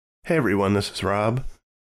Hey everyone, this is Rob.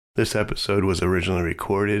 This episode was originally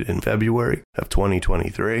recorded in February of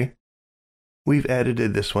 2023. We've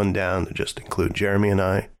edited this one down to just include Jeremy and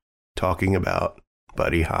I talking about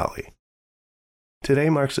Buddy Holly. Today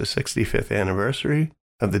marks the 65th anniversary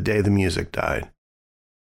of the day the music died.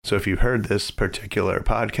 So if you've heard this particular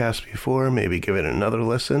podcast before, maybe give it another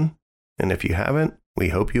listen. And if you haven't, we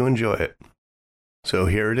hope you enjoy it. So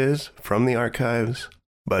here it is from the archives,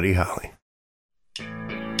 Buddy Holly.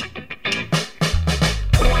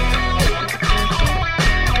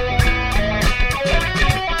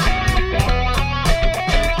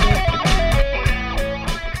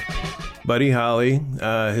 Buddy Holly,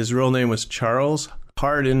 his real name was Charles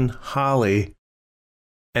Hardin Holley,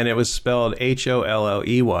 and it was spelled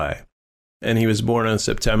Holley. And he was born on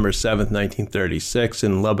September 7th, 1936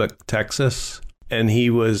 in Lubbock, Texas. And he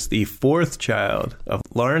was the fourth child of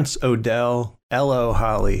Lawrence Odell Ello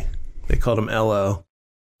Holly. They called him Ello.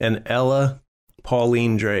 And Ella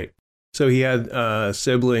Pauline Drake. So he had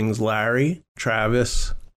siblings Larry,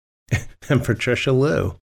 Travis, and Patricia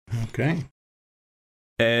Lou. Okay.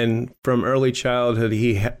 And from early childhood,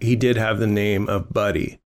 he did have the name of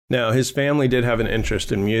Buddy. Now, his family did have an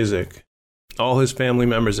interest in music. All his family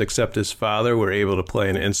members except his father were able to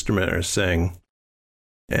play an instrument or sing.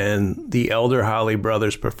 And the elder Holly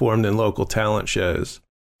brothers performed in local talent shows.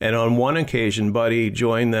 And on one occasion, Buddy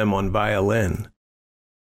joined them on violin.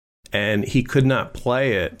 And he could not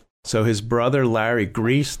play it, so his brother Larry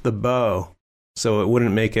greased the bow so it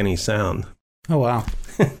wouldn't make any sound. Oh, wow.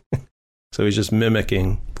 So he's just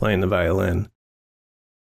mimicking playing the violin.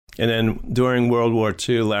 And then during World War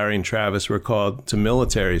II, Larry and Travis were called to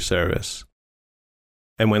military service.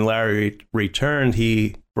 And when Larry returned,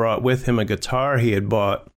 he brought with him a guitar he had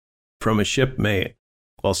bought from a shipmate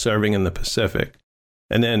while serving in the Pacific.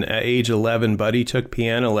 And then at age 11, Buddy took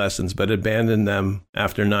piano lessons but abandoned them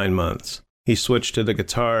after 9 months. He switched to the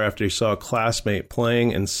guitar after he saw a classmate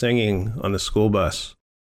playing and singing on the school bus.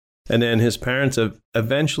 And then his parents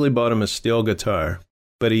eventually bought him a steel guitar,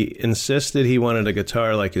 but he insisted he wanted a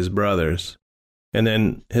guitar like his brothers. And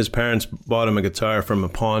then his parents bought him a guitar from a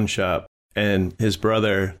pawn shop, and his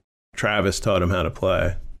brother, Travis, taught him how to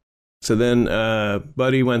play. So then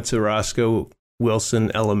Buddy went to Roscoe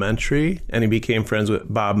Wilson Elementary, and he became friends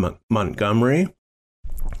with Bob Montgomery.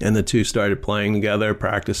 And the two started playing together,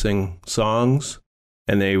 practicing songs,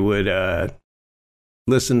 and they would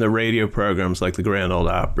listen to radio programs like the Grand Ole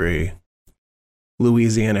Opry,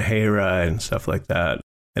 Louisiana Hayride, and stuff like that.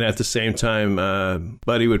 And at the same time,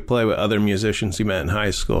 Buddy would play with other musicians he met in high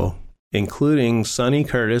school, including Sonny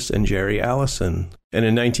Curtis and Jerry Allison. And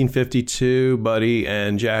in 1952, Buddy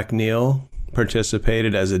and Jack Neal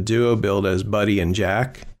participated as a duo billed as Buddy and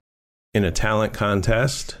Jack in a talent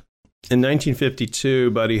contest. In 1952,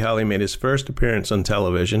 Buddy Holly made his first appearance on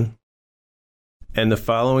television. And the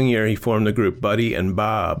following year, he formed the group Buddy and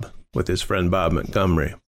Bob with his friend Bob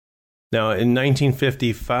Montgomery. Now, in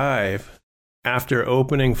 1955, after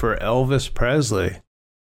opening for Elvis Presley,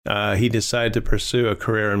 he decided to pursue a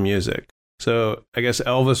career in music. So I guess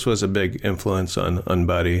Elvis was a big influence on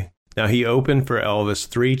Buddy. Now, he opened for Elvis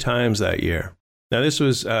 3 times that year. Now, this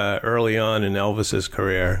was early on in Elvis's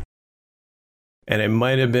career. And it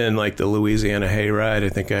might have been like the Louisiana Hayride. I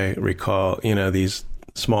think I recall, these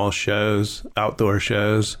small shows, outdoor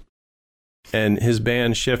shows. And his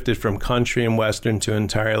band shifted from country and western to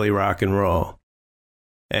entirely rock and roll.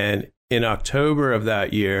 And in October of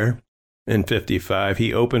that year, in 55,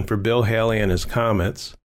 he opened for Bill Haley and his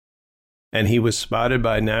Comets. And he was spotted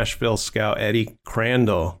by Nashville scout Eddie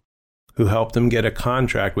Crandall, who helped him get a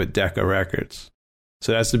contract with Decca Records.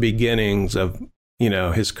 So that's the beginnings of,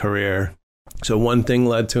 his career. So one thing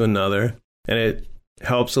led to another. And it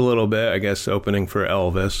helps a little bit, I guess, opening for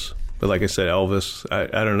Elvis. But like I said, Elvis,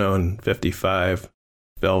 I don't know, in 55,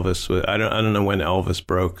 Elvis was, I don't know when Elvis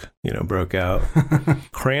broke out.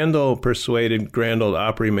 Crandall persuaded Grand Ole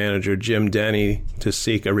Opry manager Jim Denny to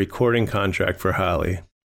seek a recording contract for Holly.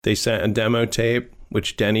 They sent a demo tape,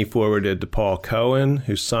 which Denny forwarded to Paul Cohen,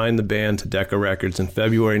 who signed the band to Decca Records in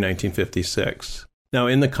February 1956. Now,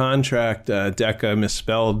 in the contract, Decca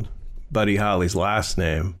misspelled Buddy Holly's last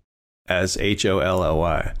name as Holly.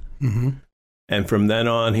 Mm-hmm. And from then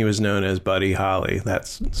on, he was known as Buddy Holly.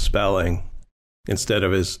 That's spelling instead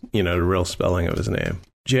of his, the real spelling of his name.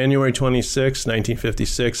 January 26,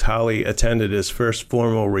 1956, Holly attended his first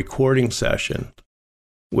formal recording session,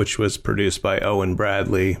 which was produced by Owen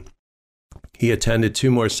Bradley. He attended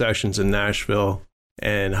 2 more sessions in Nashville,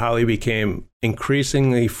 and Holly became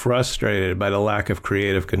increasingly frustrated by the lack of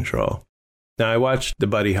creative control. Now, I watched the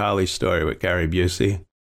Buddy Holly story with Gary Busey,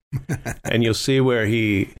 and you'll see where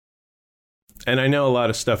he And I know a lot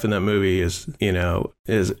of stuff in that movie is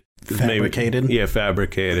fabricated. Maybe, yeah,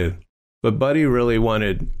 fabricated. But Buddy really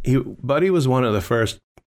Buddy was one of the first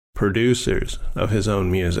producers of his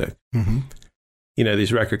own music. Mm-hmm. You know,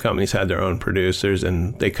 these record companies had their own producers,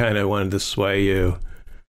 and they kind of wanted to sway you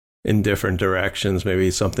in different directions,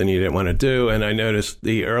 maybe something you didn't want to do. And I noticed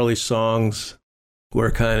the early songs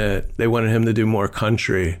were they wanted him to do more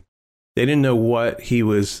country. They didn't know what he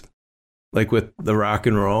was like with the rock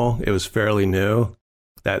and roll. It was fairly new,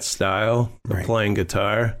 that style of playing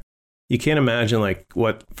guitar. You can't imagine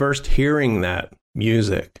first hearing that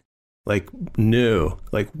music, like new,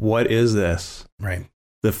 like what is this? Right.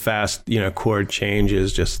 The fast, chord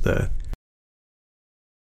changes, just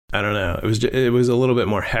I don't know. It was a little bit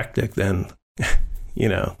more hectic than,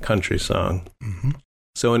 country song. Mm-hmm.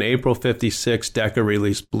 So in April 56, Decca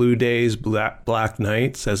released Blue Days, Black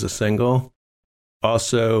Nights as a single.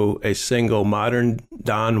 Also a single, Modern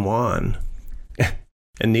Don Juan.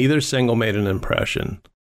 And neither single made an impression.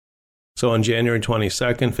 So on January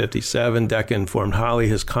 22nd, 57, Decca informed Holly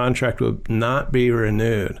his contract would not be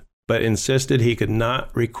renewed, but insisted he could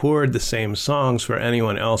not record the same songs for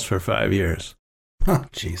anyone else for 5 years. Oh,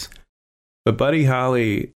 jeez. But Buddy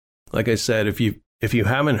Holly, like I said, if you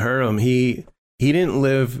haven't heard him, he didn't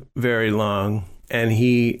live very long, and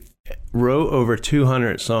he wrote over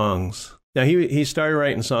 200 songs. Now, he started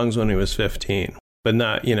writing songs when he was 15, but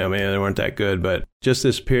not, they weren't that good. But just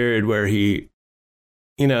this period where he,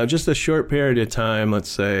 just a short period of time, let's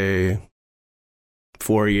say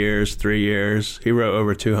 4 years, 3 years, he wrote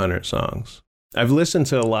over 200 songs. I've listened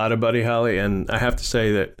to a lot of Buddy Holly, and I have to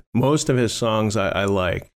say that most of his songs I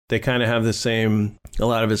like. They kind of have the same, a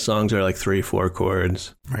lot of his songs are like 3-4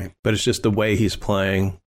 chords. Right. But it's just the way he's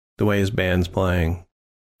playing, the way his band's playing.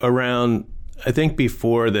 Around, I think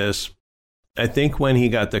before this, I think when he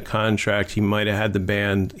got the contract, he might have had the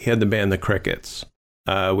band The Crickets,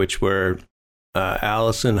 which were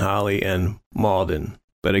Allison, Holly, and Malden.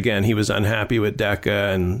 But again, he was unhappy with Decca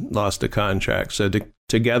and lost the contract. So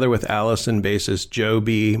together with Allison bassist Joe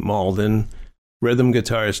B. Malden, rhythm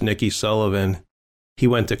guitarist Nicky Sullivan, he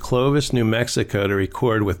went to Clovis, New Mexico to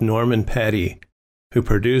record with Norman Petty, who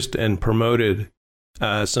produced and promoted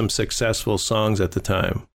some successful songs at the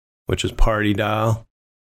time, which was Party Doll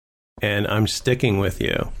and I'm Sticking With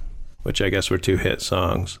You, which I guess were 2 hit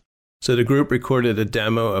songs. So the group recorded a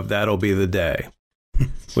demo of That'll Be the Day,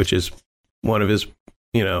 which is one of his,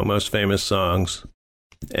 most famous songs.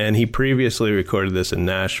 And he previously recorded this in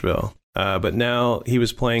Nashville. But now he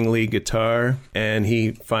was playing lead guitar, and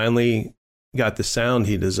he finally got the sound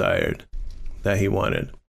he desired, that he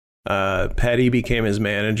wanted. Petty became his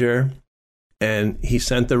manager, and he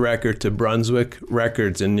sent the record to Brunswick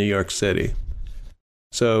Records in New York City.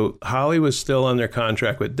 So Holly was still under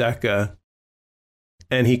contract with Decca,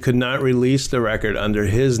 and he could not release the record under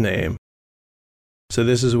his name. So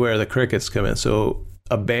this is where the Crickets come in. So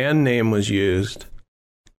a band name was used,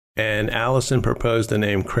 and Allison proposed the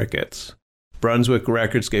name Crickets. Brunswick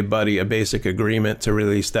Records gave Buddy a basic agreement to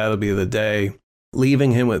release That'll Be the Day,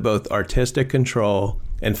 leaving him with both artistic control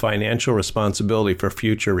and financial responsibility for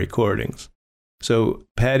future recordings. So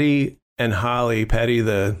Petty and Holly, Petty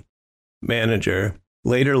the manager,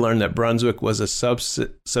 later learned that Brunswick was a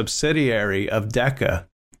subsidiary of Decca,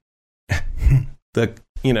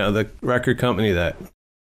 the record company that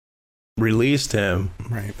released him.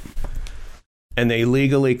 Right. And they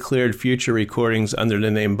legally cleared future recordings under the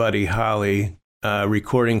name Buddy Holly.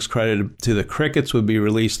 Recordings credited to the Crickets would be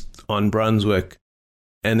released on Brunswick.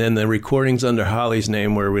 And then the recordings under Holly's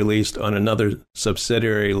name were released on another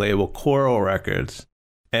subsidiary label, Coral Records.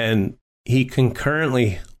 And he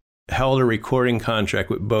concurrently held a recording contract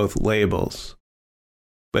with both labels.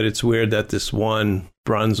 But it's weird that this one,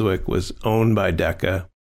 Brunswick, was owned by Decca.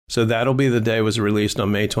 So That'll Be the Day was released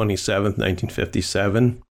on May 27th,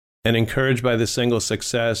 1957. And encouraged by the single's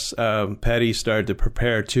success, Petty started to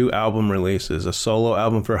prepare 2 album releases, a solo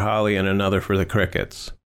album for Holly and another for the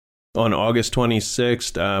Crickets. On August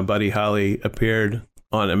 26th, Buddy Holly appeared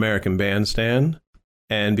on American Bandstand.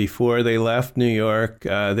 And before they left New York,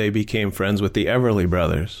 they became friends with the Everly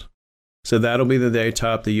Brothers. So That'll Be the Day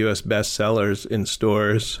topped the U.S. bestsellers in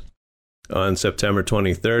stores on September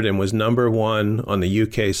 23rd and was number 1 on the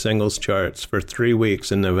UK singles charts for 3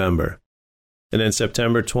 weeks in November. And then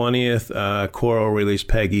September 20th, Coral released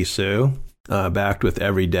Peggy Sue, backed with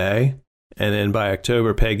Every Day. And then by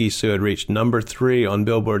October, Peggy Sue had reached number 3 on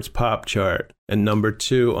Billboard's pop chart and number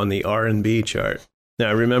 2 on the R&B chart. Now,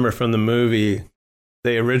 I remember from the movie,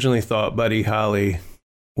 they originally thought Buddy Holly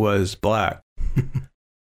was black.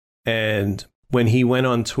 And when he went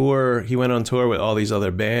on tour with all these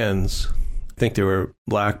other bands. I think there were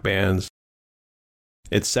black bands.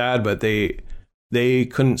 It's sad, but they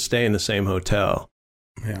couldn't stay in the same hotel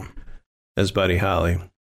as Buddy Holly.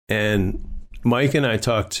 And Mike and I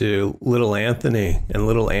talked to Little Anthony, and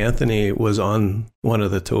Little Anthony was on one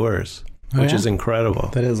of the tours, which is incredible.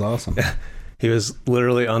 That is awesome. He was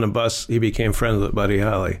literally on a bus. He became friends with Buddy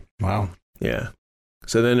Holly. Wow. Yeah.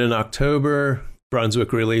 So then in October,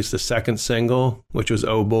 Brunswick released the second single, which was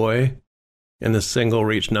Oh Boy, and the single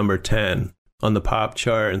reached number 10 on the pop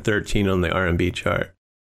chart and 13 on the R&B chart.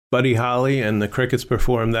 Buddy Holly and the Crickets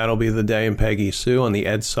performed That'll Be the Day and Peggy Sue on the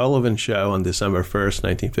Ed Sullivan Show on December 1st,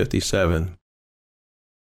 1957.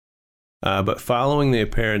 But following the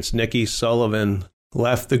appearance, Nicky Sullivan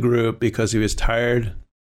left the group because he was tired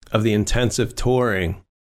of the intensive touring,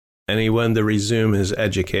 and he wanted to resume his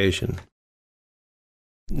education.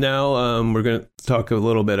 Now we're going to talk a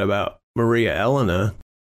little bit about Maria Elena,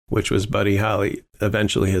 which was Buddy Holly,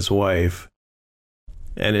 eventually his wife.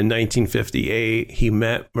 And in 1958, he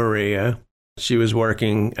met Maria. She was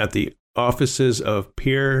working at the offices of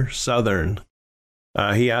Pierre Southern.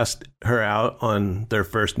 He asked her out on their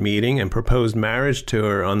first meeting and proposed marriage to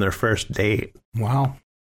her on their first date. Wow.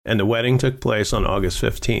 And the wedding took place on August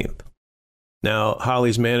 15th. Now,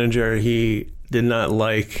 Holly's manager, he did not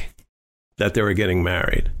like that they were getting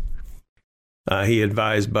married. He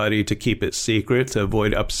advised Buddy to keep it secret to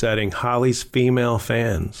avoid upsetting Holly's female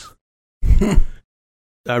fans.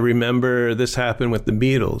 I remember this happened with the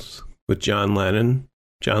Beatles, with John Lennon.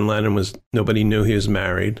 John Lennon nobody knew he was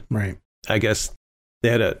married. Right. I guess they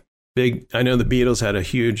had I know the Beatles had a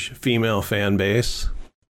huge female fan base,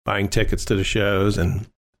 buying tickets to the shows. And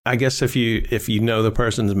I guess if you know the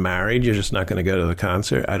person's married, you're just not going to go to the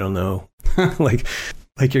concert. I don't know. like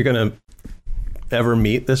you're going to ever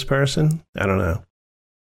meet this person? I don't know.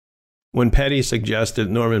 When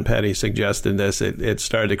Norman Petty suggested this, it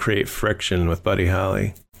started to create friction with Buddy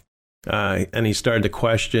Holly. And he started to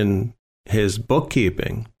question his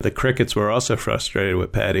bookkeeping. The Crickets were also frustrated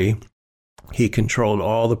with Petty. He controlled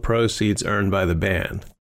all the proceeds earned by the band.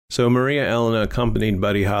 So Maria Elena accompanied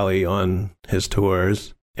Buddy Holly on his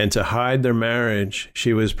tours. And to hide their marriage,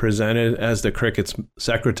 she was presented as the Crickets'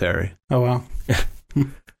 secretary. Oh, wow.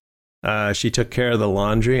 She took care of the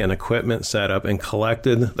laundry and equipment setup and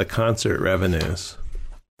collected the concert revenues.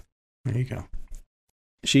 There you go.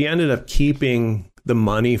 She ended up keeping the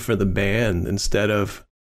money for the band instead of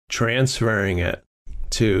transferring it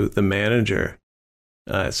to the manager,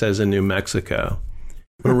 it says in New Mexico.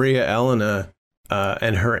 Maria Elena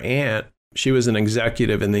and her aunt, she was an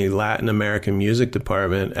executive in the Latin American music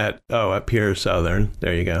department at Pierre Southern.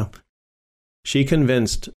 There you go. She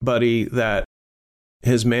convinced Buddy that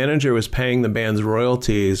his manager was paying the band's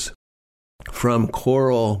royalties from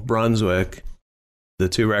Coral Brunswick, the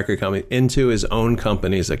two record companies, into his own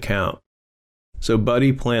company's account. So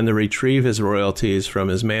Buddy planned to retrieve his royalties from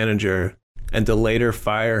his manager and to later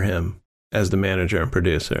fire him as the manager and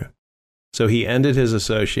producer. So he ended his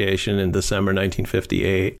association in December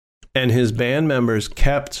 1958, and his band members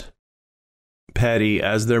kept Petty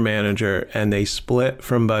as their manager, and they split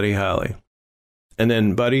from Buddy Holly. And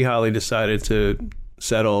then Buddy Holly decided to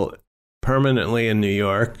settle permanently in New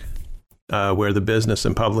York, where the business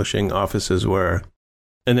and publishing offices were.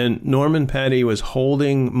 And then Norman Petty was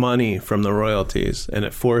holding money from the royalties, and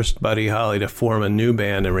it forced Buddy Holly to form a new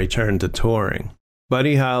band and return to touring.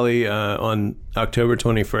 Buddy Holly, on October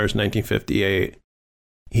 21st, 1958,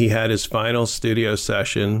 he had his final studio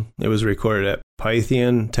session. It was recorded at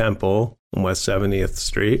Pythian Temple on West 70th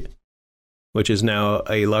Street, which is now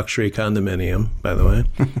a luxury condominium, by the way.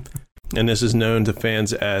 And this is known to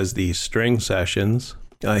fans as the String Sessions.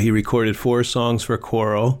 He recorded 4 songs for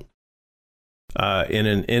Coral in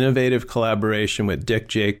an innovative collaboration with Dick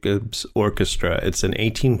Jacobs Orchestra. It's an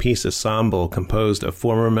 18-piece ensemble composed of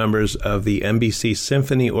former members of the NBC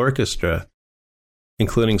Symphony Orchestra,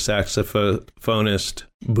 including saxophonist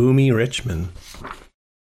Boomie Richmond.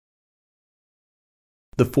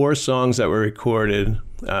 The 4 songs that were recorded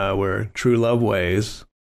were True Love Ways,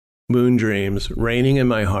 Moon Dreams, Raining in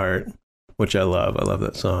My Heart, which I love. I love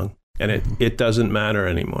that song. And It Doesn't Matter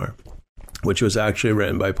Anymore, which was actually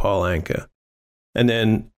written by Paul Anka. And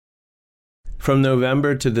then from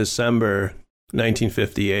November to December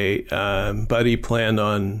 1958, Buddy planned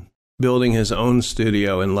on building his own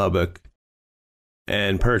studio in Lubbock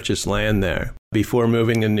and purchased land there. Before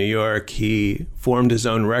moving to New York, he formed his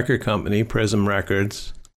own record company, Prism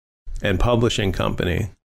Records, and publishing company.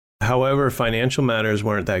 However, financial matters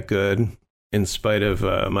weren't that good. In spite of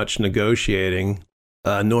much negotiating,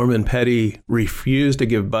 Norman Petty refused to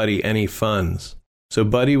give Buddy any funds. So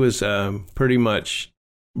Buddy was pretty much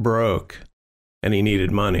broke, and he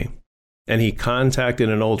needed money. And he contacted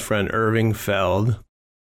an old friend, Irving Feld,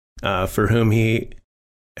 for whom he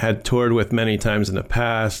had toured with many times in the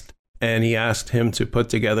past, and he asked him to put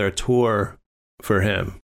together a tour for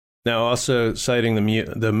him. Now, also citing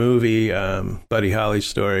the movie Buddy Holly's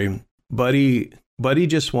story, Buddy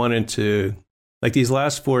just wanted to, like these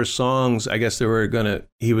last 4 songs, I guess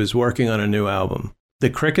he was working on a new album. The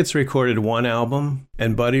Crickets recorded 1 album,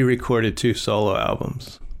 and Buddy recorded 2 solo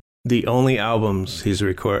albums. The only albums he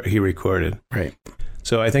recorded. Right.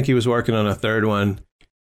 So I think he was working on a 3rd one,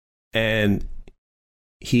 and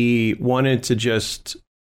he wanted to just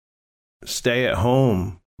stay at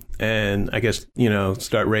home and I guess,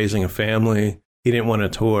 start raising a family. He didn't want to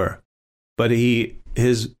tour. But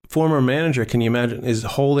his former manager, can you imagine, is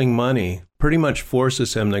holding money, pretty much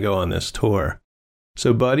forces him to go on this tour.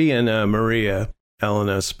 So Buddy and Maria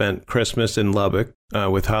Elena spent Christmas in Lubbock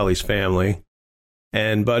with Holly's family,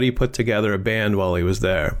 and Buddy put together a band while he was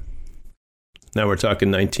there. Now we're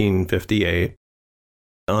talking 1958.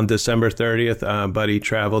 On December 30th, Buddy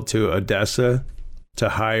traveled to Odessa to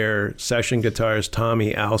hire session guitarist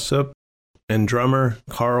Tommy Alsop and drummer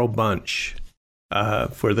Carl Bunch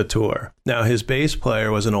for the tour. Now, his bass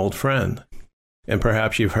player was an old friend, and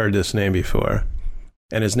perhaps you've heard this name before,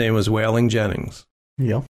 and his name was Waylon Jennings.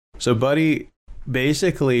 Yeah. So Buddy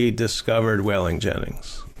basically discovered Waylon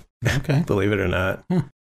Jennings, okay, believe it or not.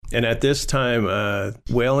 And at this time,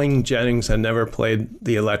 Waylon Jennings had never played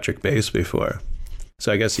the electric bass before.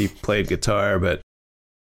 So I guess he played guitar, but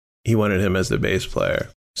he wanted him as the bass player.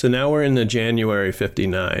 So now we're in the January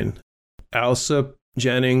 59. Alsop,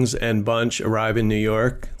 Jennings, and Bunch arrive in New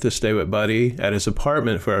York to stay with Buddy at his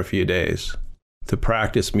apartment for a few days to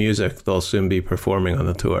practice music they'll soon be performing on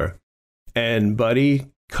the tour. And Buddy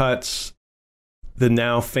cuts the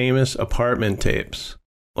now famous apartment tapes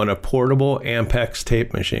on a portable Ampex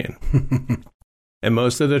tape machine. And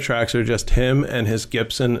most of the tracks are just him and his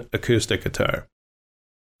Gibson acoustic guitar.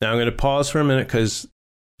 Now I'm going to pause for a minute because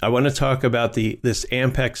I want to talk about this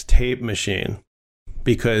Ampex tape machine,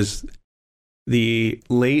 because the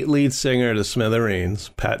late lead singer of the Smithereens,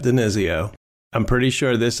 Pat DiNizio, I'm pretty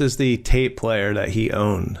sure this is the tape player that he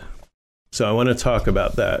owned. So I want to talk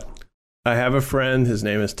about that. I have a friend, his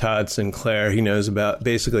name is Todd Sinclair. He knows about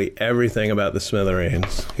basically everything about the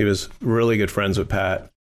Smithereens. He was really good friends with Pat.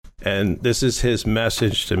 And this is his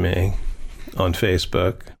message to me on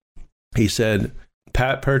Facebook. He said,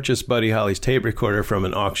 Pat purchased Buddy Holly's tape recorder from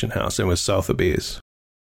an auction house and was Sotheby's.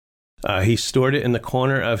 He stored it in the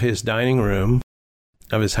corner of his dining room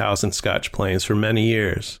of his house in Scotch Plains for many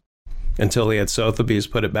years, until he had Sotheby's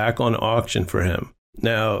put it back on auction for him.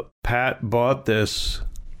 Now, Pat bought this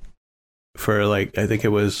for I think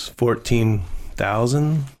it was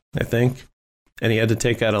 $14,000, I think, and he had to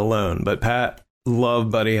take out a loan. But Pat loved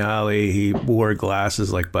Buddy Holly. He wore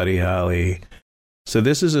glasses like Buddy Holly. So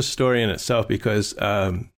this is a story in itself, because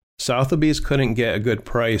Sotheby's couldn't get a good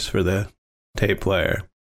price for the tape player.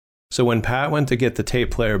 So when Pat went to get the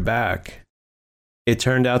tape player back, it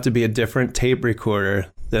turned out to be a different tape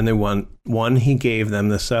recorder than the one he gave them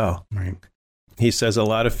to sell. Right. He says a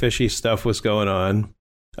lot of fishy stuff was going on.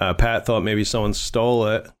 Pat thought maybe someone stole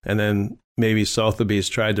it, and then maybe Sotheby's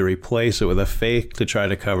tried to replace it with a fake to try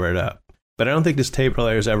to cover it up. But I don't think this tape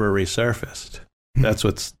player's ever resurfaced. That's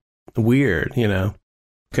what's weird,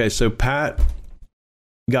 Okay, so Pat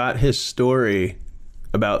got his story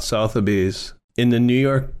about Sotheby's in the New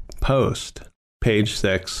York Post, page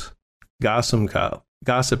 6, gossip column,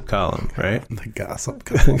 right? The gossip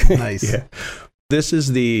column. Nice. Yeah. This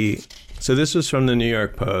was from the New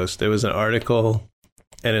York Post. It was an article,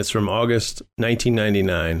 and it's from August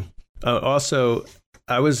 1999. Also,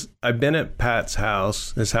 I've been at Pat's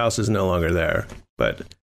house. His house is no longer there,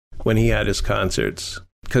 but when he had his concerts,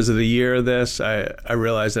 because of the year of this, I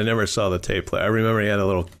realized I never saw the tape player. I remember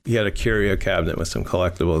he had a curio cabinet with some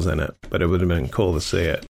collectibles in it, but it would have been cool to see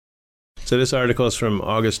it. So this article is from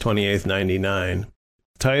August 28th, 99.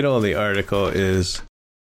 Title of the article is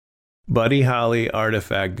Buddy Holly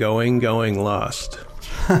Artifact Going Lost.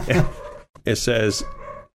 It says,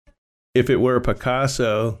 if it were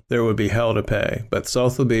Picasso, there would be hell to pay. But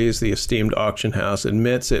Sotheby's, the esteemed auction house,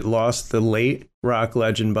 admits it lost the late rock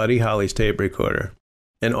legend Buddy Holly's tape recorder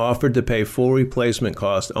and offered to pay full replacement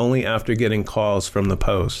cost only after getting calls from the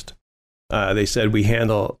Post. They said, we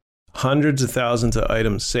handle hundreds of thousands of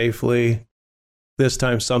items safely. This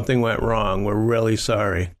time something went wrong. We're really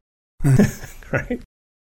sorry. Right?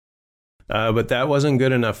 But that wasn't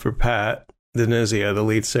good enough for Pat DiNizio, the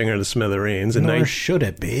lead singer of the Smithereens. Nor should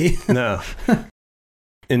it be. No.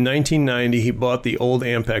 In 1990, he bought the old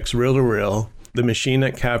Ampex reel-to-reel, the machine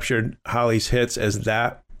that captured Holly's hits as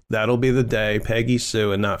That'll Be the Day, Peggy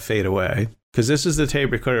Sue, and Not Fade Away. because this is the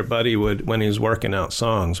tape recorder Buddy would, when he was working out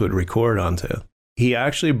songs, would record onto. He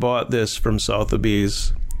actually bought this from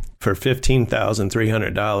Sotheby's for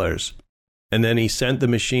 $15,300. And then he sent the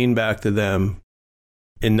machine back to them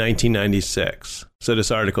in 1996. So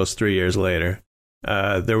this article is 3 years later.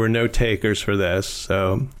 There were no takers for this.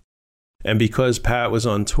 So, and because Pat was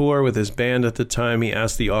on tour with his band at the time, he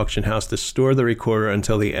asked the auction house to store the recorder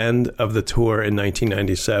until the end of the tour in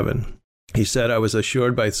 1997. He said, I was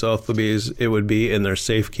assured by Sotheby's it would be in their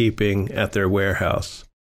safekeeping at their warehouse.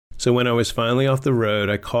 So when I was finally off the road,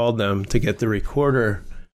 I called them to get the recorder,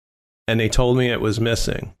 and they told me it was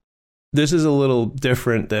missing. This is a little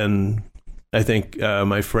different than I think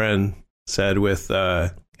my friend said with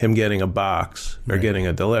him getting a box or getting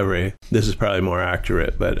a delivery. This is probably more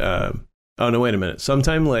accurate, but oh no, wait a minute.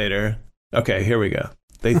 Sometime later, okay, here we go.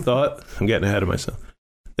 They thought, I'm getting ahead of myself.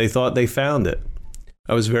 They thought they found it.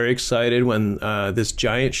 I was very excited when this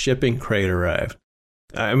giant shipping crate arrived.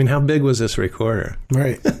 I mean, how big was this recorder?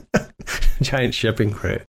 Right. Giant shipping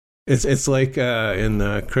crate. It's like in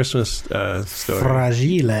the Christmas story.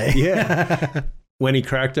 Fragile. Yeah. When he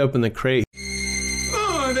cracked open the crate,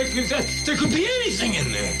 there could be anything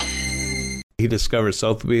in there. he discovered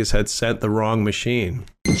Sotheby's had sent the wrong machine.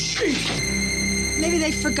 Maybe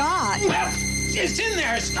they forgot. Well, it's in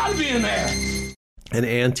there. It's got to be in there. An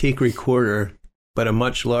antique recorder, but a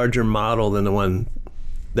much larger model than the one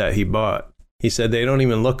that he bought. He said they don't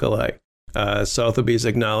even look alike. Sotheby's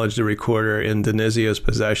acknowledged the recorder in Denizio's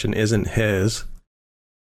possession isn't his,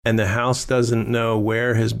 and the house doesn't know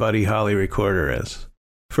where his Buddy Holly recorder is.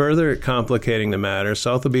 Further complicating the matter,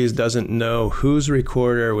 Sotheby's doesn't know whose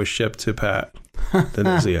recorder was shipped to Pat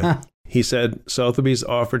Denizio. He said Sotheby's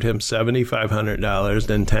offered him $7,500,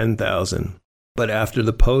 then $10,000. But after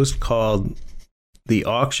the Post called the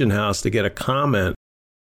auction house to get a comment,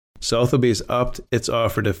 Sotheby's upped its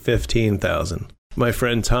offer to $15,000. My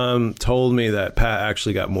friend Tom told me that Pat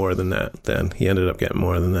actually got more than that. Then he ended up getting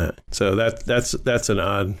more than that. So that's an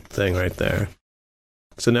odd thing right there.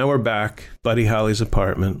 So now we're back. Buddy Holly's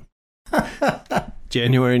apartment,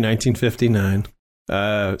 January 1959.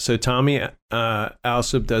 So Tommy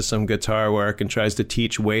Alsop does some guitar work and tries to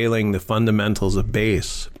teach Wailing the fundamentals of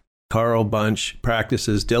bass. Carl Bunch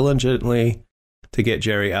practices diligently to get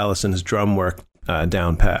Jerry Allison's drum work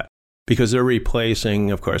down pat, because they're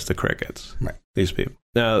replacing, of course, the Crickets. Right. These people.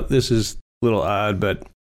 Now, this is a little odd, but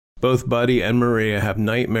both Buddy and Maria have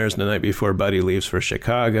nightmares the night before Buddy leaves for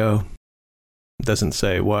Chicago. Doesn't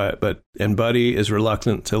say what, and Buddy is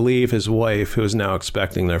reluctant to leave his wife, who is now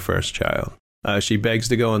expecting their first child. She begs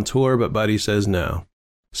to go on tour, but Buddy says no.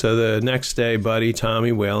 So the next day, Buddy,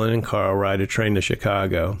 Tommy, Waylon, and Carl ride a train to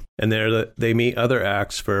Chicago, and there they meet other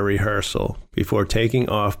acts for a rehearsal before taking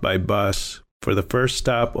off by bus for the first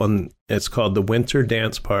stop on, it's called the Winter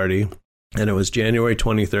Dance Party, and it was January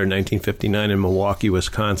 23rd, 1959 in Milwaukee,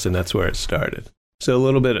 Wisconsin. That's where it started. So a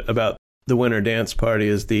little bit about the Winter Dance Party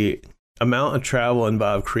is the amount of travel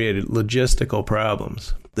involved created logistical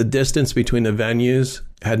problems. The distance between the venues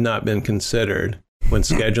had not been considered when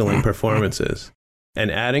scheduling performances. And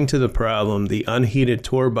adding to the problem, the unheated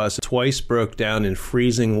tour bus twice broke down in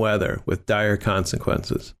freezing weather with dire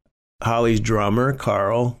consequences. Holly's drummer,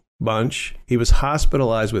 Carl Bunch, he was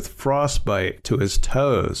hospitalized with frostbite to his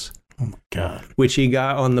toes. Oh, my God. Which he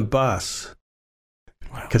got on the bus.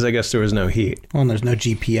 Because I guess there was no heat. Well, there's no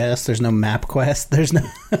GPS. There's no MapQuest. There's no...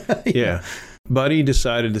 Yeah. Buddy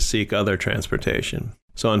decided to seek other transportation.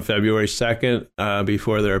 So on February 2nd,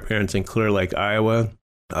 before their appearance in Clear Lake, Iowa,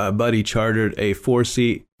 Buddy chartered a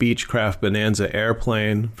 4-seat Beechcraft Bonanza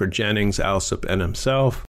airplane for Jennings, Alsop, and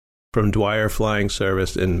himself from Dwyer Flying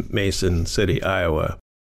Service in Mason City, Iowa.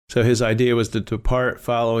 So his idea was to depart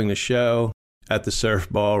following the show at the Surf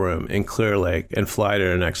Ballroom in Clear Lake and fly to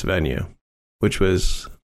their next venue, which was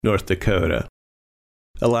North Dakota,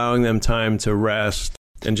 allowing them time to rest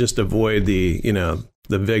and just avoid the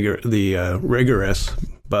rigorous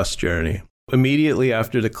bus journey. Immediately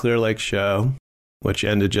after the Clear Lake show, which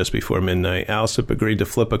ended just before midnight, Alsop agreed to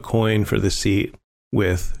flip a coin for the seat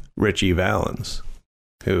with Ritchie Valens,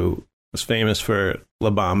 who was famous for La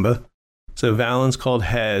Bamba. So Valens called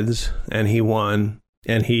heads, and he won,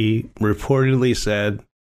 and he reportedly said,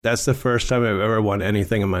 "That's the first time I've ever won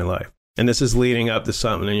anything in my life." And this is leading up to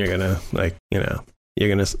something, and you're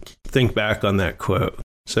going to think back on that quote.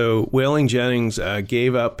 So Waylon Jennings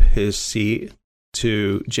gave up his seat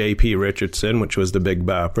to J.P. Richardson, which was the Big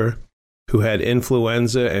Bopper, who had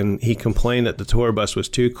influenza, and he complained that the tour bus was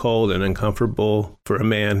too cold and uncomfortable for a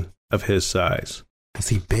man of his size. Was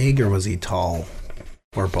he big or was he tall?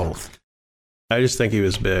 Or both? I just think he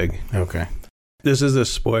was big. Okay. This is a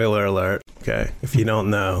spoiler alert, okay, if you don't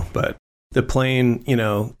know, but the plane,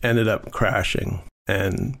 ended up crashing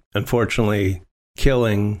and unfortunately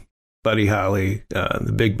killing Buddy Holly,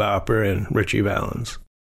 the Big Bopper, and Richie Valens.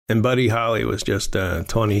 And Buddy Holly was just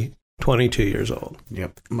 22 years old.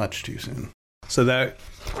 Yep, much too soon. So that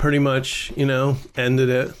pretty much, ended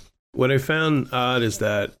it. What I found odd is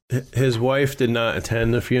that his wife did not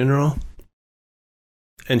attend the funeral,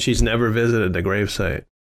 and she's never visited the gravesite.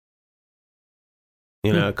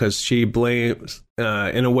 Because she blames,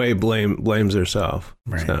 in a way, blames herself.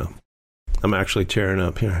 Right. So I'm actually tearing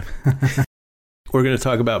up here. We're going to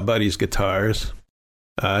talk about Buddy's guitars.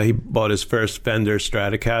 He bought his first Fender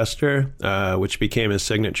Stratocaster, which became his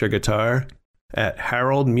signature guitar, at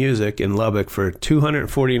Harold Music in Lubbock for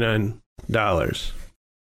 $249,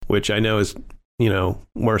 which I know is,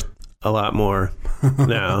 worth a lot more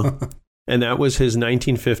now. And that was his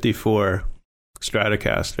 1954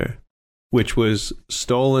 Stratocaster, which was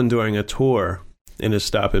stolen during a tour in his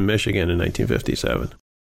stop in Michigan in 1957.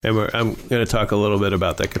 And I'm going to talk a little bit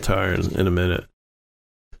about that guitar in a minute.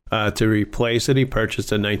 To replace it, he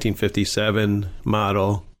purchased a 1957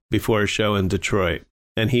 model before a show in Detroit.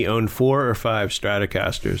 And he owned 4 or 5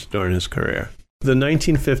 Stratocasters during his career. The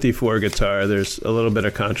 1954 guitar, there's a little bit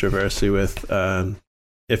of controversy with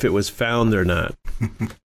if it was found or not.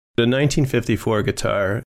 The 1954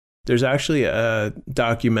 guitar, there's actually a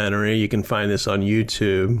documentary, you can find this on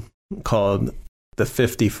YouTube, called The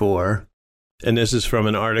 54. And this is from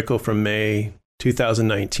an article from May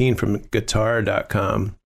 2019 from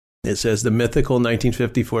guitar.com. It says the mythical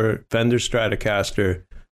 1954 Fender Stratocaster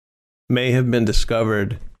may have been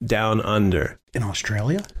discovered down under. In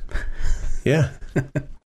Australia? Yeah.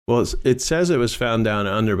 Well, it says it was found down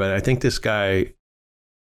under, but I think this guy,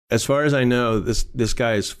 as far as I know, this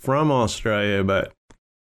guy is from Australia, but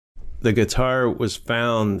the guitar was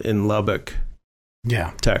found in Lubbock,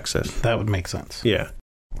 Texas. That would make sense. Yeah.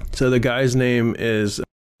 So the guy's name is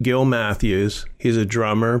Gil Matthews. He's a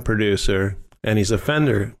drummer, producer, and he's a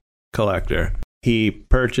Fender collector. He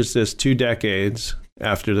purchased this 2 decades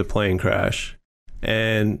after the plane crash,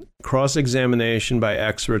 and cross-examination by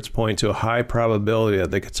experts point to a high probability that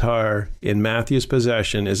the guitar in Matthews'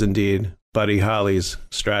 possession is indeed Buddy Holly's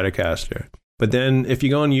Stratocaster. But then if you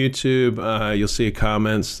go on YouTube, you'll see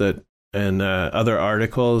comments and other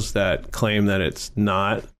articles that claim that it's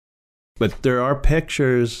not. But there are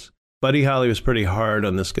pictures. Buddy Holly was pretty hard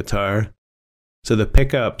on this guitar. So the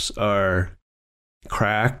pickups are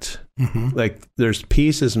cracked. Mm-hmm. Like there's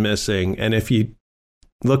pieces missing. And if you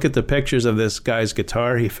look at the pictures of this guy's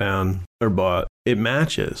guitar he found or bought, it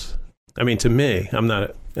matches. I mean, to me, I'm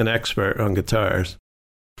not an expert on guitars.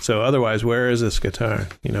 So otherwise, where is this guitar?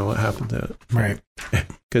 What happened to it? Right.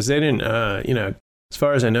 Because they didn't, as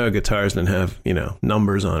far as I know, guitars didn't have,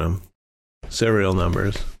 numbers on them, serial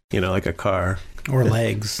numbers, like a car. Or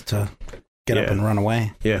legs to get up and run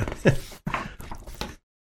away. Yeah.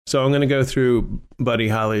 So I'm going to go through Buddy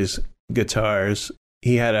Holly's guitars.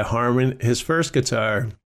 He had a Harmony. His first guitar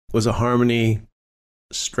was a Harmony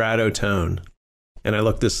Stratotone. And I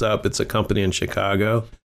looked this up. It's a company in Chicago.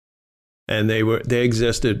 And they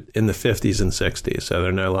existed in the 50s and 60s, so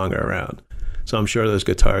they're no longer around. So I'm sure those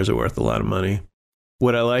guitars are worth a lot of money.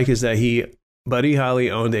 What I like is that Buddy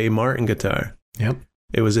Holly owned a Martin guitar. Yep.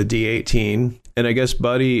 It was a D18. And I guess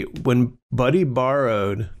when Buddy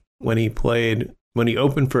borrowed, when he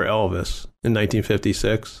opened for Elvis in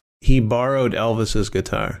 1956, he borrowed Elvis's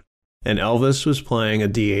guitar. And Elvis was playing a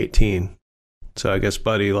D18. So I guess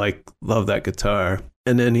Buddy loved that guitar.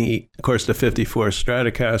 And then of course, the 54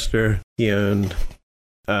 Stratocaster he owned.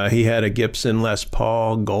 He had a Gibson Les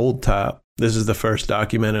Paul Gold Top. This is the first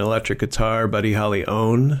documented electric guitar Buddy Holly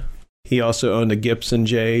owned. He also owned a Gibson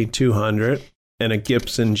J200 and a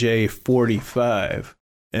Gibson J45.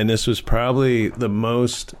 And this was probably the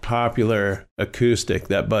most popular acoustic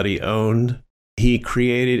that Buddy owned. He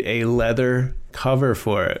created a leather cover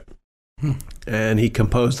for it. And he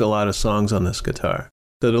composed a lot of songs on this guitar.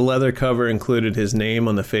 So the leather cover included his name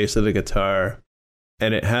on the face of the guitar,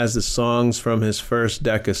 and it has the songs from his first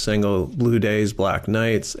Decca single, Blue Days, Black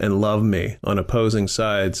Nights, and Love Me on opposing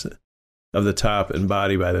sides of the top and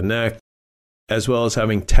body by the neck, as well as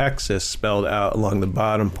having Texas spelled out along the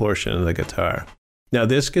bottom portion of the guitar. Now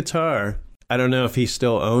this guitar, I don't know if he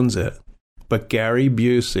still owns it, but Gary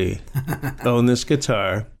Busey owned this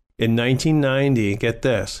guitar. In 1990, get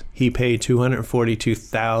this, he paid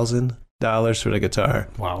 $242,000 for the guitar.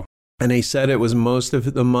 Wow. And he said it was most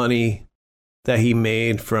of the money that he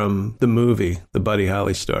made from the movie, The Buddy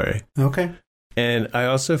Holly Story. Okay. And I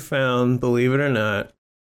also found, believe it or not,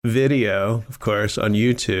 video, of course, on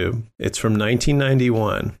YouTube. It's from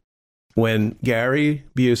 1991 when Gary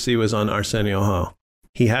Busey was on Arsenio Hall.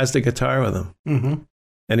 he has the guitar with him. Mm-hmm.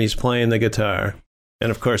 And he's playing the guitar. And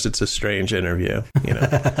of course, it's a strange interview, you know.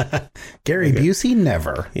 Gary Busey,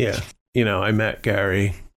 never. Yeah. You know, I met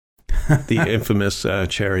Gary, the infamous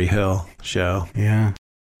Cherry Hill show. Yeah.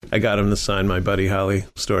 I got him to sign my Buddy Holly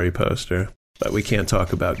story poster, but we can't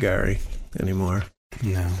talk about Gary anymore.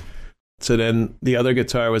 No. So then the other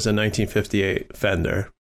guitar was a 1958 Fender.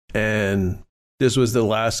 And this was the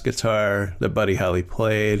last guitar that Buddy Holly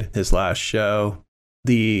played, his last show.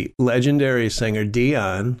 The legendary singer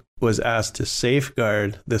Dion was asked to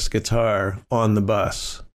safeguard this guitar on the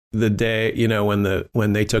bus the day, you know,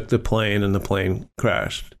 when they took the plane and the plane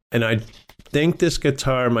crashed. And I think this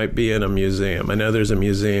guitar might be in a museum. I know there's a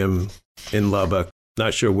museum in Lubbock.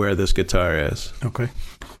 Not sure where this guitar is. Okay.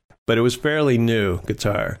 But it was fairly new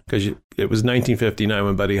guitar because it was 1959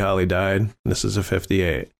 when Buddy Holly died. And this is a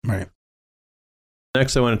 58. Right.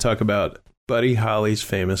 Next, I want to talk about Buddy Holly's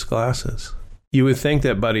famous glasses. You would think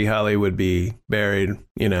that Buddy Holly would be buried,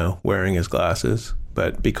 you know, wearing his glasses.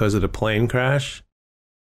 But because of the plane crash,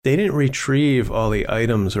 they didn't retrieve all the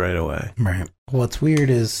items right away. Right. What's weird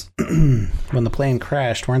is when the plane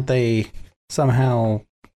crashed, weren't they somehow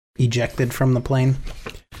ejected from the plane?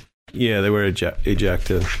 Yeah, they were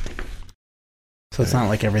ejected. So it's not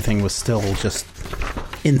like everything was still just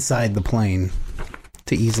inside the plane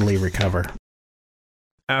to easily recover.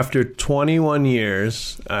 After 21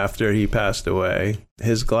 years after he passed away,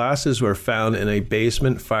 his glasses were found in a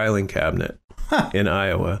basement filing cabinet in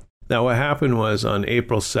Iowa. Now, what happened was on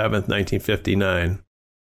April 7th, 1959,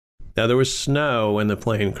 now there was snow when the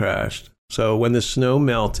plane crashed. So when the snow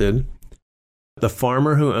melted, the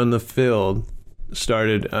farmer who owned the field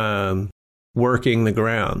started working the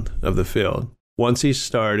ground of the field. Once he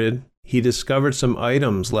started, he discovered some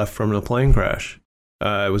items left from the plane crash.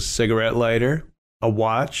 It was a cigarette lighter, a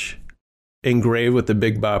watch engraved with the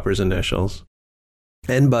Big Bopper's initials,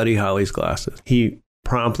 and Buddy Holly's glasses. He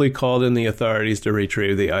promptly called in the authorities to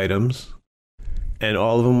retrieve the items, and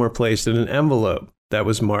all of them were placed in an envelope that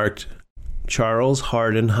was marked Charles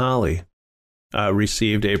Hardin Holly,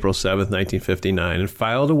 received April 7th, 1959, and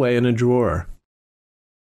filed away in a drawer.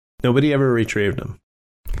 Nobody ever retrieved them.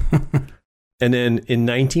 And then in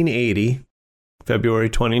 1980,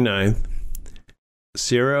 February 29th,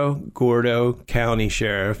 Cerro Gordo County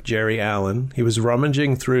Sheriff Jerry Allen, he was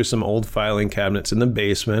rummaging through some old filing cabinets in the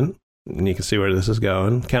basement, and you can see where this is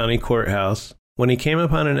going, county courthouse, when he came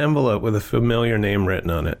upon an envelope with a familiar name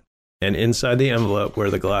written on it. And inside the envelope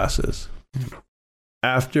were the glasses.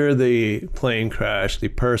 After the plane crash, the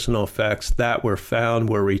personal effects that were found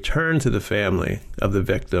were returned to the family of the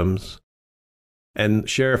victims. And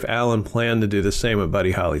Sheriff Allen planned to do the same with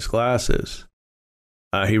Buddy Holly's glasses.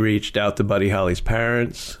 He reached out to Buddy Holly's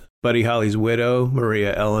parents. Buddy Holly's widow,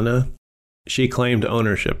 Maria Elena, she claimed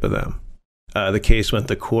ownership of them. The case went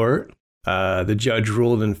to court. The judge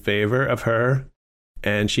ruled in favor of her,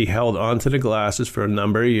 and she held on to the glasses for a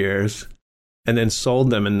number of years and then sold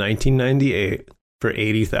them in 1998 for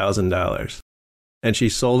 $80,000. And she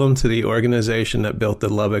sold them to the organization that built the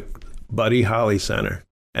Lubbock Buddy Holly Center.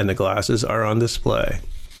 And the glasses are on display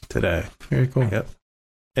today. Very cool. Yep.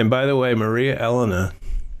 And by the way, Maria Elena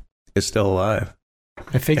is still alive.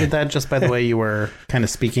 I figured that just by the way you were kind of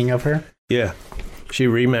speaking of her. Yeah. She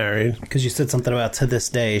remarried. Because you said something about to this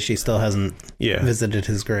day she still hasn't visited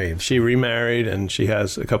his grave. She remarried and she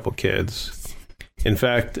has a couple kids. In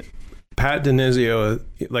fact, Pat DiNizio,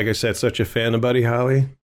 like I said, such a fan of Buddy Holly.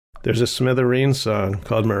 There's a Smithereens song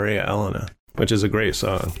called Maria Elena, which is a great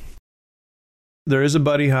song. There is a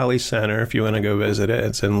Buddy Holly Center if you want to go visit it.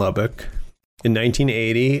 It's in Lubbock. In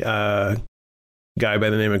 1980, a guy by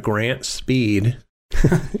the name of Grant Speed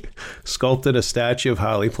sculpted a statue of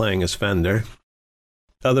Holly playing his Fender.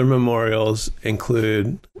 Other memorials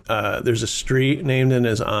include, there's a street named in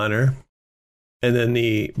his honor. And then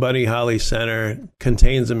the Buddy Holly Center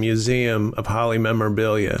contains a museum of Holly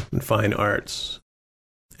memorabilia and fine arts.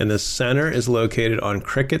 And the center is located on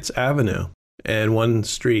Crickett's Avenue and one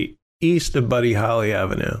street east of Buddy Holly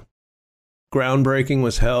Avenue. Groundbreaking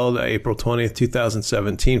was held April 20th,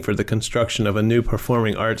 2017 for the construction of a new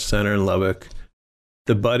performing arts center in Lubbock,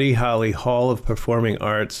 the Buddy Holly Hall of Performing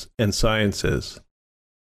Arts and Sciences.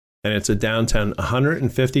 And it's a downtown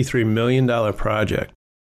 $153 million project.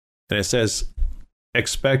 And it says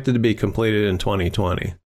expected to be completed in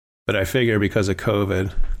 2020. But I figure because of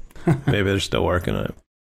COVID, maybe they're still working on it.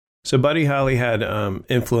 So Buddy Holly had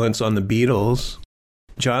influence on the Beatles.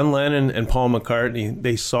 John Lennon and Paul McCartney,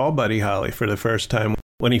 they saw Buddy Holly for the first time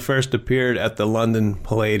when he first appeared at the London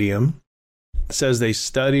Palladium. It says they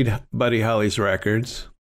studied Buddy Holly's records,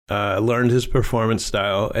 learned his performance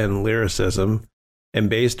style and lyricism, and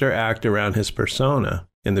based their act around his persona.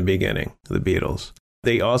 in the beginning, the Beatles.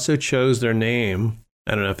 They also chose their name,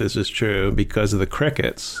 I don't know if this is true, because of the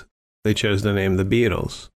Crickets. They chose the name the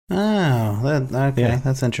Beatles. Oh, okay, yeah.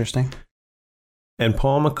 That's interesting. And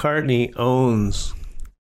Paul McCartney owns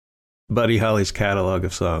Buddy Holly's catalog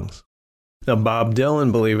of songs. Now, Bob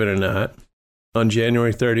Dylan, believe it or not, on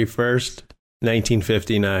January 31st,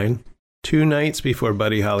 1959, 2 nights before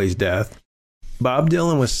Buddy Holly's death, Bob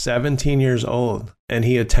Dylan was 17 years old, and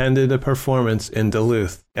he attended a performance in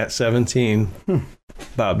Duluth at 17,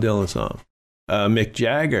 Bob Dylan song. Mick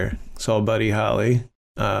Jagger saw Buddy Holly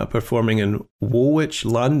performing in Woolwich,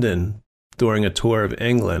 London, during a tour of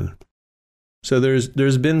England. So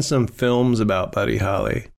there's been some films about Buddy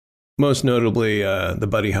Holly. Most notably, the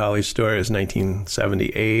Buddy Holly story is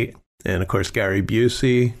 1978, and of course Gary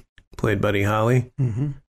Busey played Buddy Holly.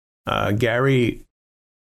 Mm-hmm. Gary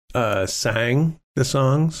sang the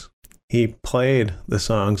songs. He played the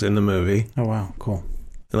songs in the movie. Oh, wow. Cool.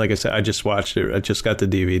 And like I said, I just watched it. I just got the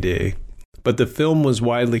DVD. But the film was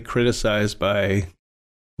widely criticized by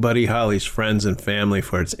Buddy Holly's friends and family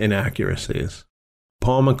for its inaccuracies.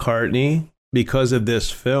 Paul McCartney, because of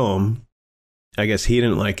this film, I guess he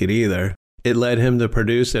didn't like it either. It led him to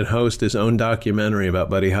produce and host his own documentary about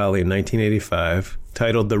Buddy Holly in 1985,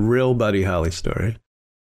 titled The Real Buddy Holly Story.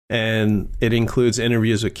 And it includes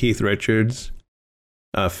interviews with Keith Richards,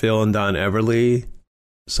 Phil and Don Everly,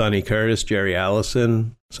 Sonny Curtis, Jerry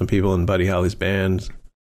Allison, some people in Buddy Holly's band,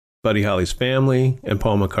 Buddy Holly's family, and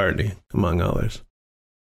Paul McCartney, among others.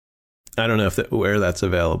 I don't know where that's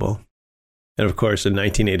available. And of course, in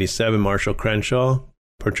 1987, Marshall Crenshaw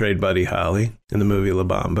portrayed Buddy Holly in the movie La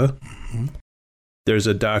Bamba. Mm-hmm. There's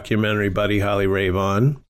a documentary, Buddy Holly Rave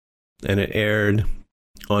On, and it aired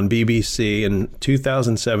on BBC in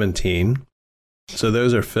 2017. So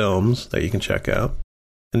those are films that you can check out.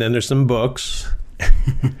 And then there's some books.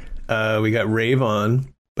 We got Rave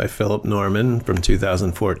On by Philip Norman from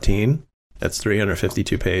 2014. That's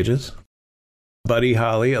 352 pages. Buddy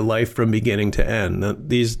Holly, A Life from Beginning to End. Now,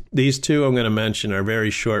 these two I'm going to mention are very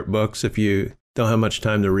short books if you don't have much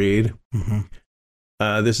time to read.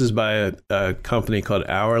 Mm-hmm. This is by a company called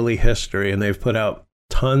Hourly History, and they've put out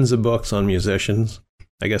tons of books on musicians.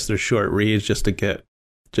 I guess they're short reads just to get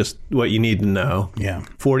just what you need to know. Yeah.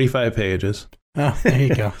 45 pages. Oh, there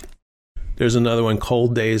you go. There's another one,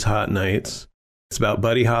 Cold Days, Hot Nights. It's about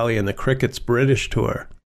Buddy Holly and the Crickets British tour.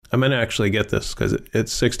 I'm going to actually get this because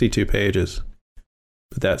it's 62 pages.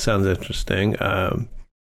 But that sounds interesting. And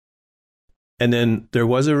then there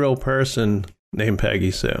was a real person named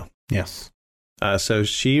Peggy Sue. Yes. So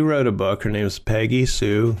she wrote a book. Her name is Peggy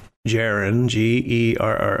Sue Gerron,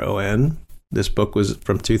 Gerron. This book was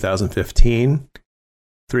from 2015,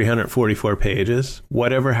 344 pages.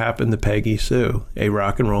 Whatever Happened to Peggy Sue, a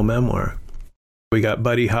rock and roll memoir. We got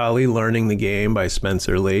Buddy Holly, Learning the Game by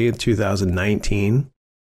Spencer Lee in 2019.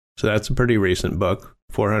 So that's a pretty recent book,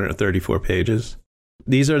 434 pages.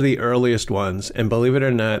 These are the earliest ones, and believe it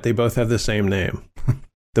or not, they both have the same name.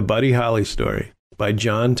 The Buddy Holly Story by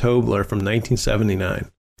John Tobler from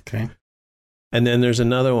 1979. Okay. And then there's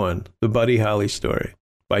another one, The Buddy Holly Story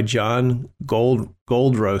by John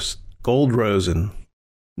Goldrosen,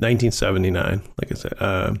 1979, like I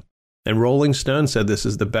said. And Rolling Stone said this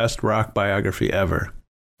is the best rock biography ever.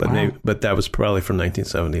 But that was probably from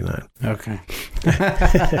 1979. Okay.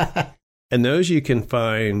 And those you can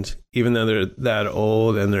find, even though they're that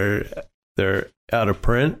old and they're out of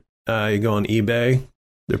print. You go on eBay;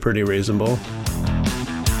 they're pretty reasonable.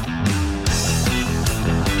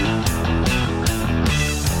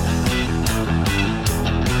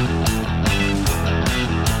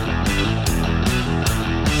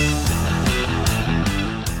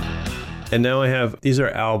 And now I have, these are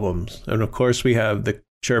albums. And of course we have the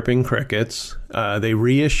Chirping Crickets. They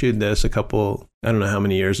reissued this a couple, I don't know how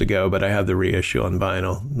many years ago, but I have the reissue on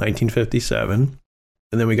vinyl, 1957.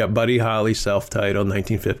 And then we got Buddy Holly, self-titled,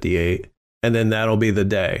 1958. And then That'll Be the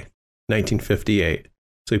Day, 1958.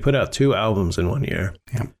 So he put out 2 albums in 1 year.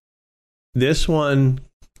 Yeah. This one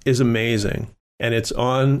is amazing. And it's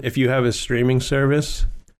on, if you have a streaming service,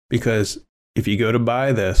 because if you go to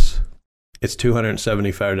buy this, it's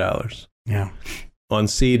 $275. Yeah. On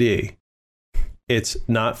CD, it's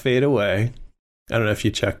Not Fade Away. I don't know if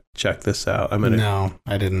you check this out. No,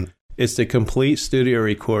 I didn't. It's the complete studio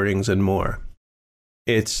recordings and more.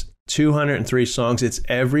 It's 203 songs. It's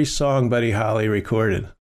every song Buddy Holly recorded.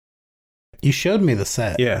 You showed me the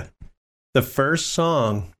set. Yeah. The first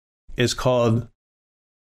song is called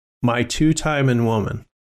My Two-Timin' Woman.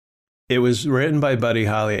 It was written by Buddy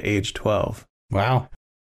Holly at age 12. Wow.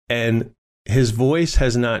 And his voice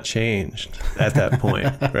has not changed at that point,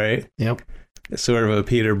 right? Yep. It's sort of a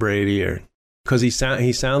Peter Brady or because he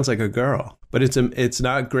sounds like a girl, but it's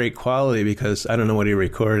not great quality because I don't know what he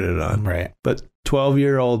recorded it on. Right. But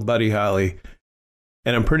 12-year-old Buddy Holly,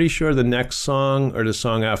 and I'm pretty sure the next song or the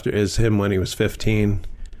song after is him when he was 15.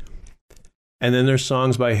 And then there's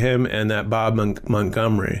songs by him and that Bob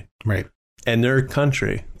Montgomery. Right. And they're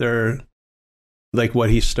country. They're like what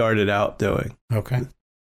he started out doing. Okay.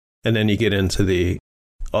 And then you get into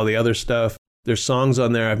all the other stuff. There's songs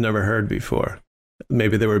on there I've never heard before.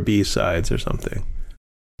 Maybe there were B-sides or something.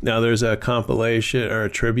 Now there's a compilation or a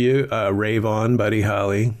tribute, Rave On, Buddy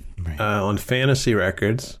Holly, Right. On Fantasy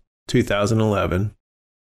Records, 2011.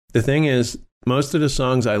 The thing is, most of the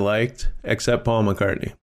songs I liked, except Paul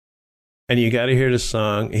McCartney. And you got to hear the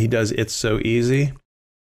song. He does It's So Easy.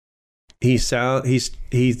 He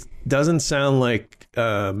doesn't sound like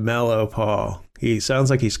mellow Paul. He sounds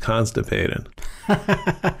like he's constipated.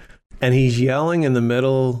 And he's yelling in the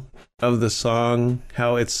middle of the song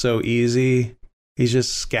how it's so easy. He's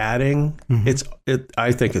just scatting. Mm-hmm.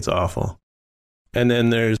 I think it's awful. And then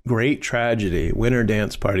there's Great Tragedy, Winter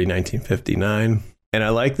Dance Party 1959. And I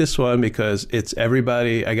like this one because it's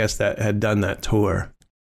everybody, I guess, that had done that tour.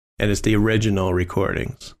 And it's the original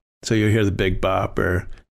recordings. So you'll hear the Big Bopper.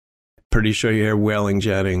 Pretty sure you hear Waylon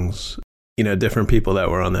Jennings, different people that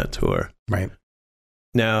were on that tour. Right.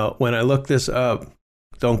 Now, when I look this up,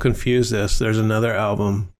 don't confuse this. There's another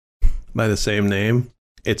album by the same name.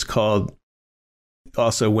 It's called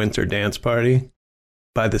also Winter Dance Party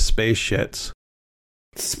by the Space Shits.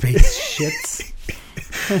 Space Shits?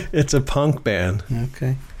 It's a punk band.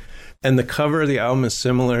 Okay. And the cover of the album is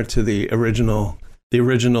similar to the original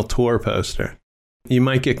tour poster. You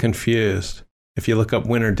might get confused if you look up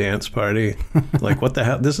Winter Dance Party. Like, what the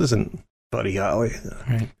hell? This isn't Buddy Holly.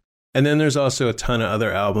 Right. And then there's also a ton of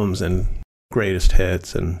other albums and greatest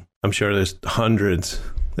hits, and I'm sure there's hundreds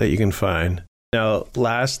that you can find. Now,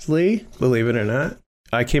 lastly, believe it or not,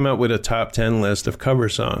 I came up with a top 10 list of cover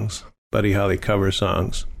songs, Buddy Holly cover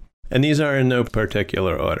songs. And these are in no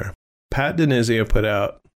particular order. Pat DiNizio put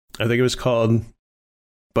out, I think it was called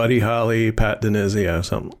Buddy Holly, Pat DiNizio,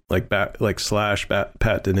 something like Pat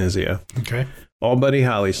DiNizio. Okay. All Buddy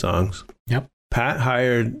Holly songs. Yep. Pat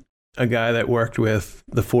hired a guy that worked with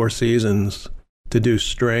the Four Seasons to do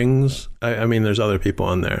strings. I mean, there's other people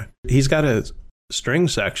on there. He's got a string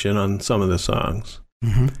section on some of the songs.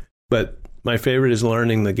 Mm-hmm. But my favorite is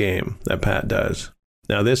Learning the Game that Pat does.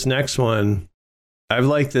 Now, this next one, I've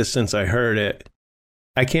liked this since I heard it.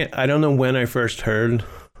 I don't know when I first heard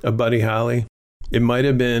of Buddy Holly. It might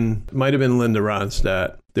have been Linda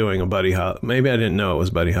Ronstadt doing a Buddy Holly. Maybe I didn't know it was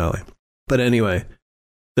Buddy Holly. But anyway,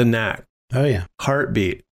 The Knack. Oh, yeah.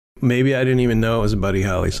 Heartbeat. Maybe I didn't even know it was a Buddy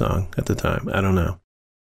Holly song at the time. I don't know.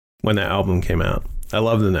 When that album came out. I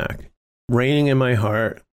love The Knack. Raining in My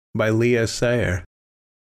Heart by Leah Sayer.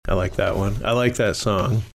 I like that one. I like that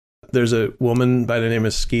song. There's a woman by the name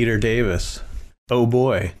of Skeeter Davis. Oh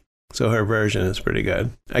Boy. So her version is pretty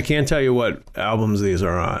good. I can't tell you what albums these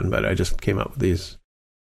are on, but I just came up with these.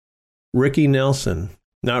 Ricky Nelson.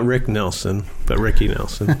 Not Rick Nelson, but Ricky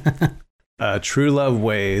Nelson. True Love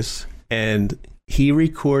Ways. And he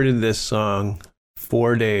recorded this song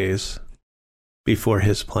 4 days before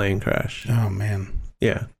his plane crash. Oh, man.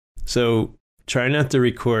 Yeah. So try not to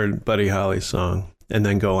record Buddy Holly's song and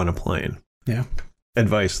then go on a plane. Yeah.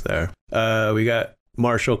 Advice there. We got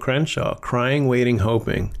Marshall Crenshaw, Crying, Waiting,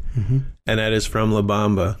 Hoping. Mm-hmm. And that is from La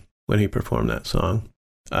Bamba when he performed that song.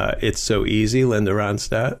 It's So Easy, Linda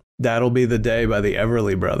Ronstadt. That'll Be the Day by the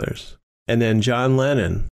Everly Brothers. And then John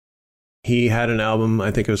Lennon, he had an album,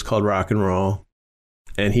 I think it was called Rock and Roll.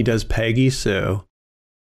 And he does Peggy Sue.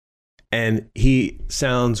 And he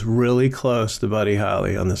sounds really close to Buddy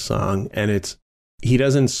Holly on the song. And he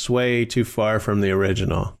doesn't sway too far from the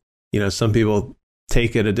original. Some people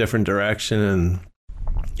take it a different direction and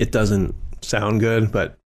it doesn't sound good,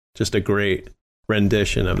 but just a great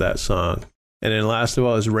rendition of that song. And then last of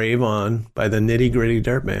all is Rave On by the Nitty Gritty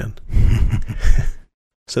Dirt Band.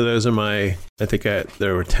 So those are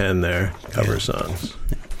there were 10 there, cover songs.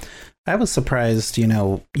 I was surprised,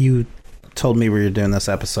 you told me we were doing this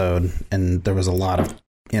episode and there was a lot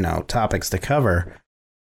of, topics to cover.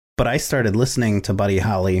 But I started listening to Buddy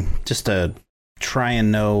Holly just to try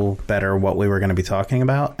and know better what we were going to be talking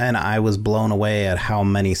about. And I was blown away at how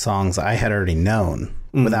many songs I had already known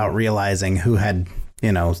without realizing who had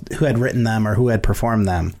written them or who had performed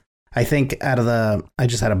them. I think I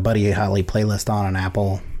just had a Buddy Holly playlist on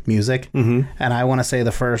Apple Music. Mm-hmm. And I want to say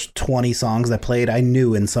the first 20 songs that played, I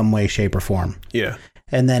knew in some way, shape, or form. Yeah.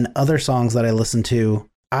 And then other songs that I listened to,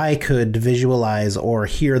 I could visualize or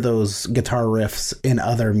hear those guitar riffs in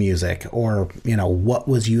other music or, what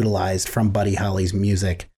was utilized from Buddy Holly's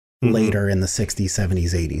music later in the 60s,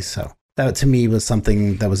 70s, 80s. So that to me was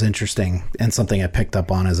something that was interesting and something I picked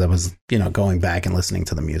up on as I was, going back and listening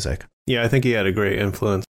to the music. Yeah, I think he had a great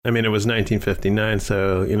influence. I mean, it was 1959,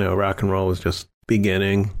 so, rock and roll was just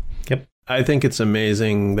beginning. Yep. I think it's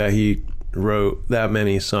amazing that he wrote that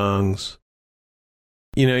many songs.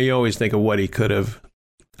 You always think of what he could have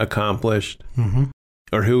accomplished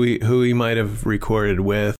or who he might have recorded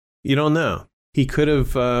with. You don't know. He could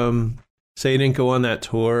have, say he didn't go on that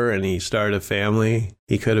tour and he started a family.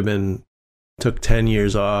 He could have took 10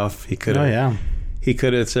 years off. He could have, he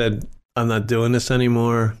could have said, I'm not doing this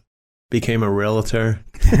anymore. Became a realtor.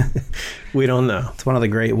 We don't know. It's one of the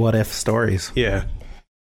great what if stories. Yeah.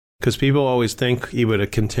 Because people always think he would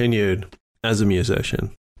have continued as a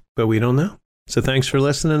musician, but we don't know. So thanks for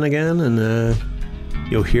listening again, and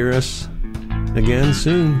you'll hear us again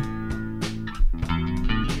soon.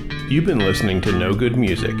 You've been listening to No Good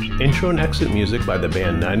Music, intro and exit music by the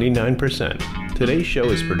band 99%. Today's show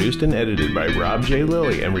is produced and edited by Rob J.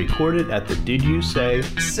 Lilly and recorded at the Did You Say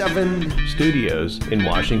 7 Studios in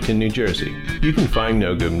Washington, New Jersey. You can find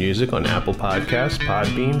No Good Music on Apple Podcasts,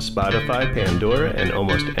 Podbean, Spotify, Pandora, and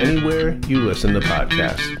almost anywhere you listen to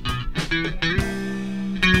podcasts.